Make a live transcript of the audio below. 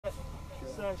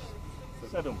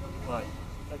7. Right.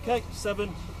 Okay,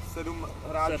 7. 7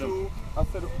 hráčů a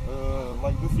 7,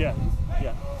 like this. Yeah.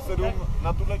 7 okay.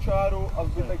 na tuhle čáru a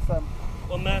zbytek sem.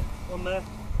 On there.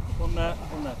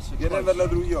 Jeden vedle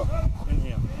druhýho. In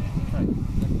here. Okay.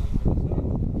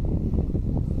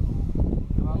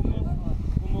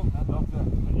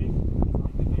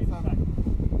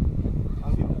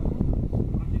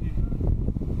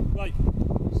 Right,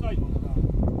 so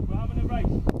we're having a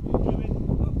race. We're doing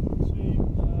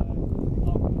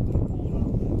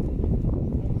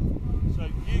so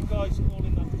you guys are all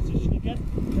in that position again.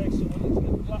 Okay, so I want you to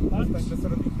get flat backs. Staňte se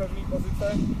do té pevné pozice.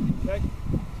 Okay,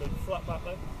 so flat back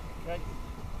then. Okay,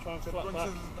 try and flat back.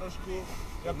 Trošku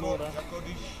jako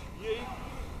když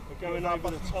are going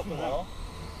over the top of that.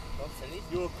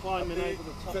 You're climbing over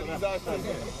the top of that. So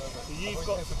you've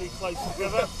got to be close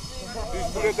together. Když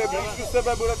budete blíž u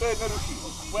sebe, bude to jednodušší.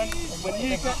 When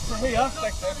you get to here,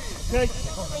 okay,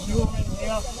 you're in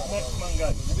here, next man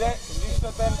goes. Když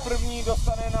se ten první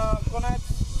dostane na konec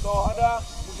toho hada,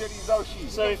 může jít další.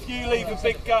 So if you leave a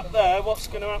big gap there, what's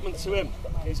going to happen to him?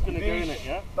 He's going to go in it,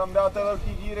 yeah? Tam dáte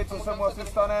velký díry, co se mu asi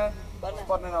stane,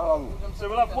 spadne na hlavu. So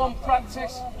we'll have one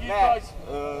practice, you guys.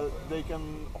 They can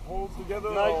hold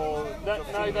together. No,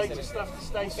 they just have to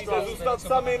stay Musíte strong. zůstat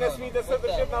sami, nesmíte se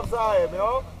držet navzájem,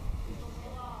 jo?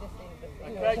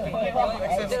 Okay.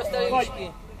 Right.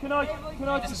 Can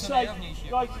I just say,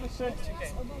 guys,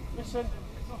 listen.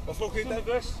 Poslouchejte.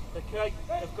 Okay,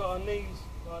 they've got our knees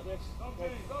like this.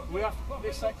 Okay.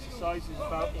 This exercise is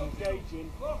about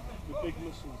engaging the big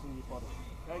muscles in your body.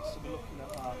 Okay, so we're looking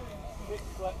at our hip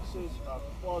flexors, our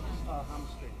quads, our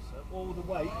hamstrings. So all the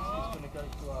weight is going to go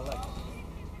to our legs,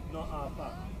 not our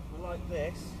back. We're like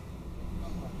this.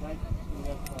 Okay, it's going to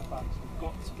go to our back. So we've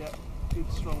got to get a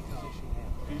good strong position here.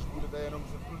 Když budete jenom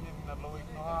přeplnění na dlouhých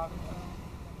nohách,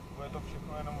 bude to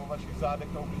všechno jenom o vašich zádech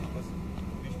a ublížíte si.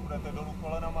 Když budete dolů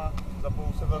kolenama,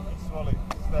 zapojou se velký svaly,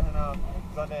 stehna,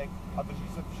 zadek a drží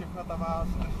se všechna ta váha,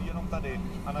 se drží jenom tady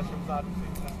a našem zádu se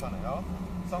nic nestane, jo?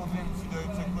 Samozřejmě musíte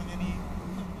být překloněný,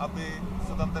 aby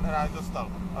se tam ten hráč dostal,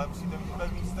 ale musíte mít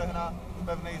pevný stehna,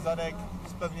 pevný zadek,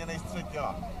 zpevněný střed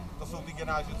těla. To jsou ty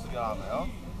genáže, co děláme, jo?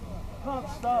 Can't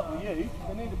start with you.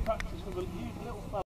 They need a practice with a little